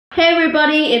Hey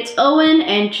everybody, it's Owen,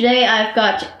 and today I've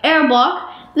got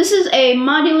Airblock. This is a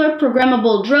modular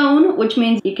programmable drone, which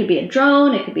means it could be a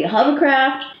drone, it could be a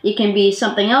hovercraft, it can be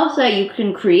something else that you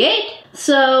can create.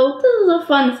 So this is a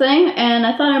fun thing, and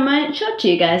I thought I might show it to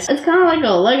you guys. It's kind of like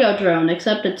a Lego drone,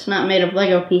 except it's not made of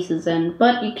Lego pieces,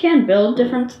 but you can build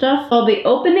different stuff. I'll be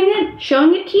opening it,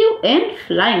 showing it to you, and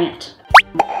flying it.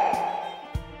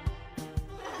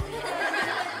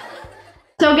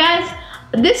 So guys,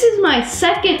 this is my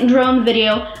second drone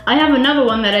video. I have another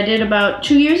one that I did about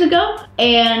 2 years ago,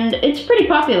 and it's pretty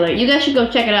popular. You guys should go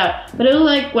check it out. But it was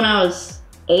like when I was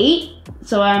 8,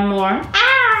 so I'm more,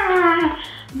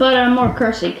 but I'm more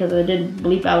cursy because I did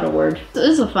bleep out a word. So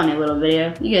this is a funny little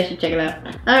video. You guys should check it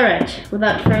out. All right,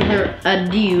 without further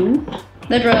ado,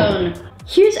 the drone.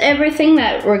 Here's everything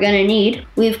that we're gonna need.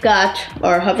 We've got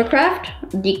our hovercraft,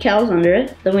 decals under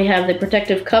it. Then we have the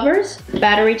protective covers,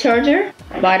 battery charger,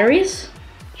 batteries,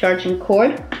 charging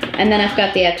cord, and then I've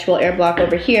got the actual Airblock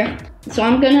over here. So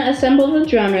I'm gonna assemble the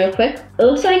drone real quick. It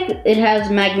looks like it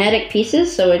has magnetic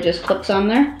pieces, so it just clips on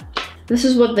there. This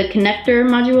is what the connector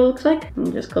module looks like. I'll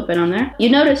just clip it on there.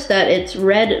 You notice that it's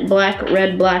red, black,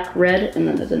 red, black, red, and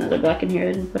then there's another black in here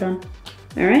I didn't put on.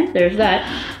 All right, there's that.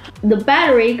 The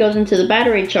battery goes into the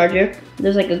battery charger.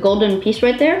 There's like a golden piece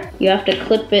right there. You have to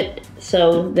clip it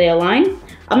so they align.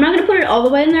 I'm not gonna put it all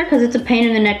the way in there because it's a pain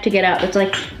in the neck to get out. It's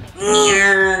like,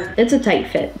 it's a tight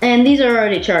fit. And these are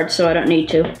already charged, so I don't need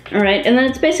to. All right, and then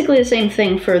it's basically the same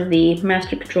thing for the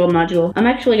master control module. I'm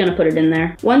actually gonna put it in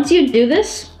there. Once you do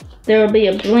this, there will be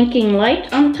a blinking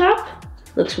light on top.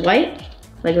 Looks white,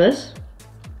 like this.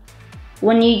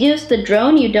 When you use the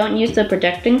drone, you don't use the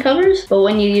protecting covers, but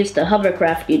when you use the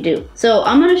hovercraft, you do. So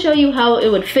I'm gonna show you how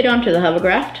it would fit onto the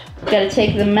hovercraft. You gotta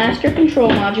take the master control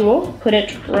module, put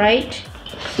it right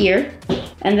here,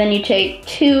 and then you take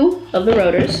 2 of the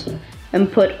rotors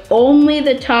and put only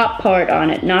the top part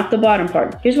on it, not the bottom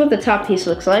part. Here's what the top piece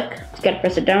looks like. Just gotta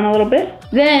press it down a little bit.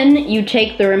 Then you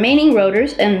take the remaining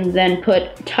rotors and then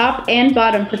put top and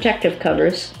bottom protective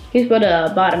covers. Here's what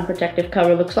a bottom protective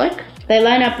cover looks like. They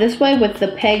line up this way with the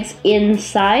pegs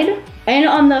inside. And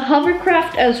on the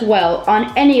hovercraft as well,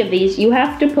 on any of these, you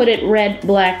have to put it red,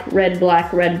 black, red,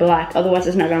 black, red, black. Otherwise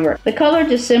it's not gonna work. The color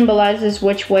just symbolizes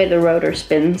which way the rotor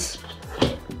spins.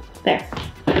 There.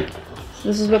 So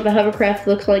this is what the hovercraft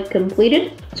looks like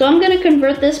completed. So I'm gonna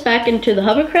convert this back into the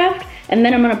hovercraft, and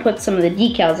then I'm gonna put some of the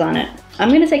decals on it.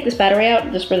 I'm gonna take this battery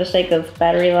out just for the sake of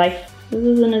battery life. This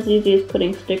isn't as easy as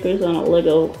putting stickers on a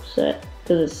Lego set,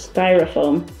 because it's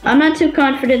styrofoam. I'm not too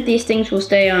confident these things will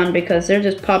stay on because they're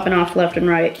just popping off left and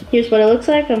right. Here's what it looks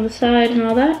like on the side and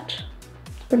all that.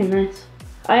 It's pretty nice.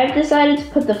 I have decided to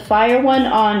put the fire one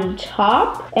on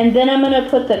top, and then I'm gonna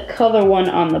put the color one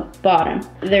on the bottom.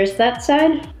 There's that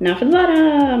side, now for the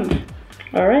bottom.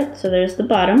 All right, so there's the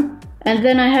bottom. And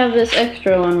then I have this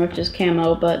extra one, which is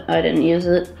camo, but I didn't use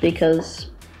it because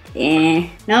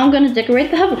Now I'm gonna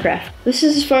decorate the hovercraft. This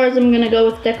is as far as I'm gonna go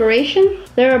with decoration.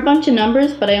 There are a bunch of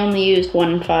numbers, but I only used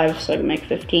 1 and 5, so I can make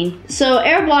 15. So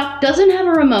Airblock doesn't have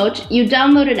a remote. You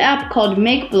download an app called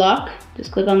Makeblock.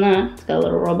 Just click on that. It's got a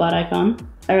little robot icon.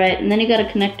 All right, and then you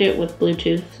gotta connect it with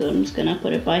Bluetooth. So I'm just gonna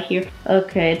put it by here.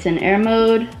 Okay, it's in air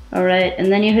mode. All right, and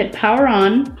then you hit power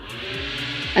on,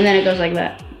 and then it goes like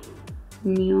that.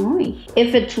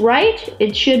 If it's right,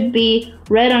 it should be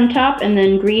red on top and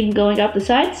then green going up the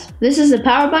sides. This is the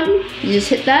power button. You just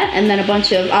hit that and then a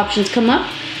bunch of options come up.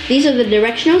 These are the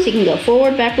directionals. You can go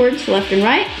forward, backwards, left, and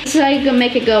right. This is how you can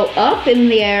make it go up in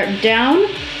the air, down,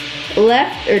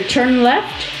 left, or turn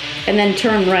left, and then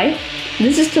turn right.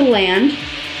 This is to land.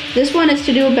 This one is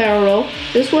to do a barrel roll.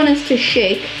 This one is to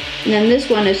shake. And then this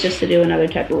one is just to do another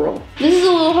type of roll. This is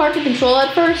a little hard to control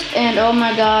at first, and oh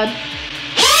my god.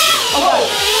 Oh.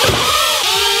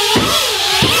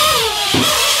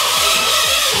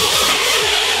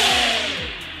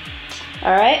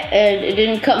 All right, it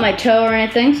didn't cut my toe or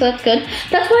anything, so that's good.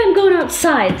 That's why I'm going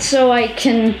outside, so I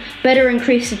can better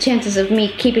increase the chances of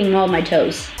me keeping all my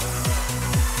toes.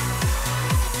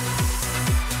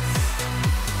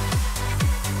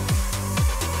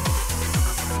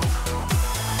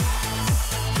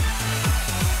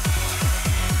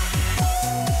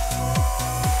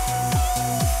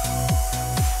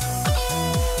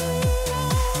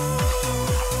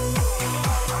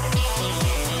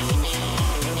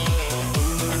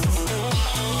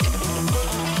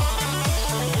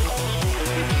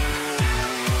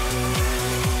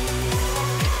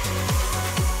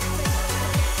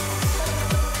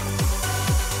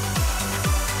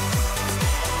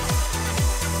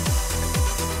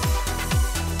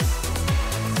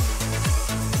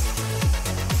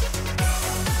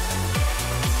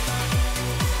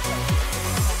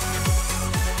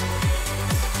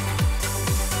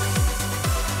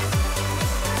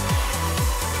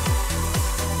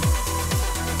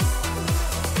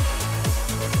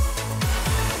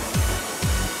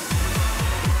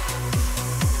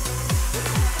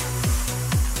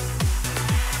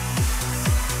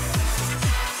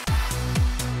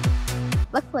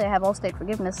 thankfully I have all state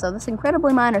forgiveness, so this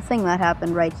incredibly minor thing that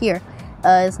happened right here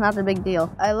is not a big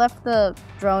deal. I left the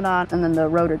drone on and then the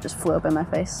rotor just flew up in my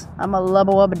face. I'm a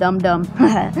lubba wubba dum dum.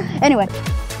 Anyway.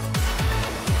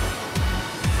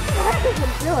 What is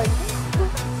it doing?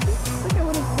 Look at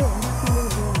what it's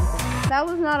doing. That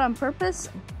was not on purpose,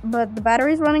 but the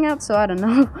battery's running out, so I don't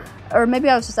know. Or maybe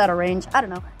I was just out of range. I don't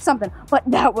know. Something. But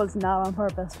that was not on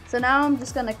purpose. So now I'm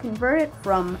just gonna convert it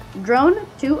from drone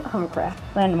to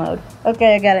hovercraft land mode.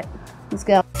 Okay, I got it. Let's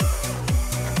go.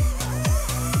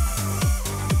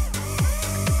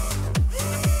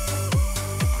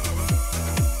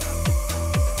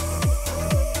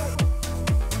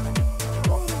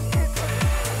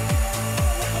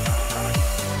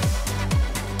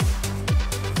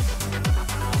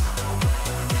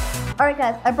 Alright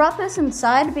guys, I brought this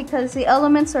inside because the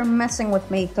elements are messing with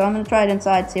me, so I'm gonna try it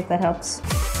inside, see if that helps.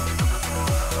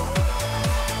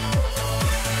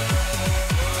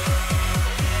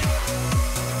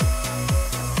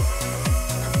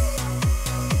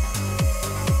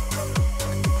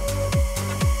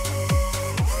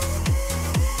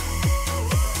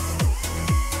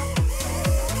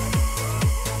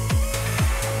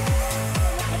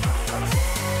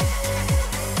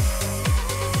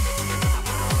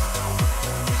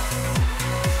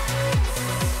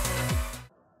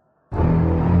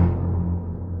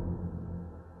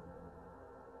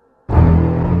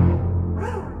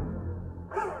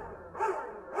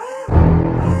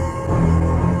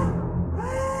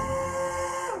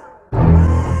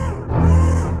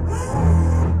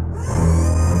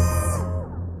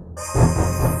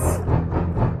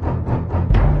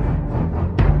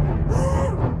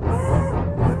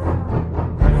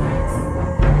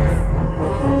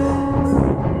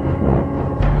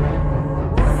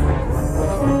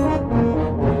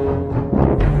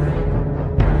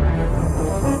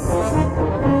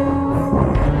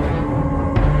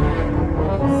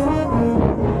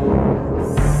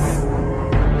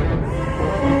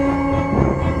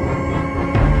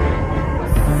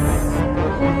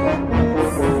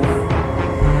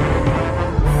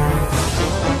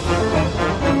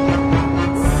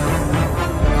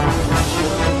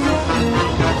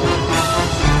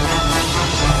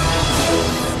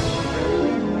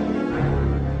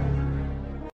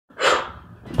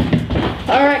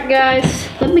 Alright guys,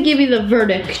 let me give you the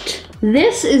verdict.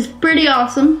 This is pretty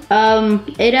awesome.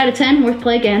 8 out of 10, worth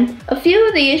play again. A few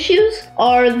of the issues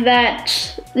are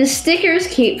that the stickers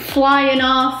keep flying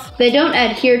off. They don't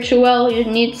adhere too well. You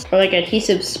need like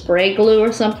adhesive spray glue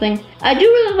or something. I do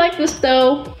really like this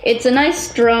though. It's a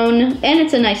nice drone and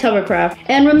it's a nice hovercraft.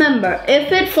 And remember,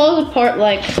 if it falls apart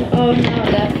like, oh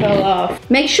no, that fell off,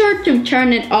 make sure to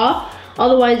turn it off.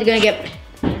 Otherwise you're gonna get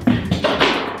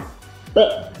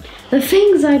the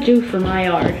things I do for my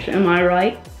art, am I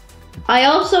right? I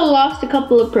also lost a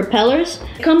couple of propellers.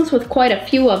 It comes with quite a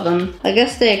few of them. I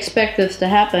guess they expect this to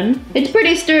happen. It's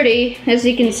pretty sturdy. As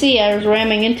you can see, I was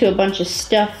ramming into a bunch of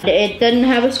stuff. It doesn't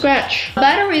have a scratch.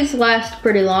 Batteries last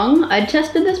pretty long. I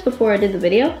tested this before I did the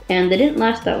video, and they didn't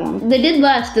last that long. They did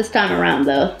last this time around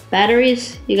though.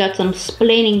 Batteries, you got some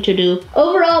splaining to do.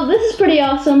 Overall, this is pretty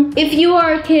awesome. If you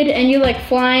are a kid and you like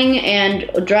flying and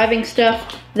driving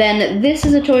stuff, then this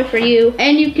is a toy for you,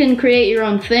 and you can create your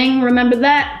own thing, remember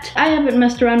that. I haven't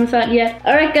messed around with that yet.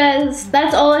 Alright guys,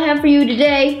 that's all I have for you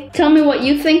today. Tell me what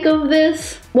you think of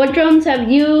this. What drones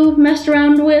have you messed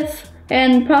around with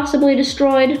and possibly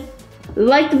destroyed?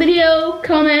 Like the video,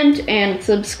 comment, and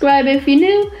subscribe if you're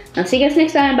new. I'll see you guys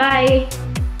next time, bye!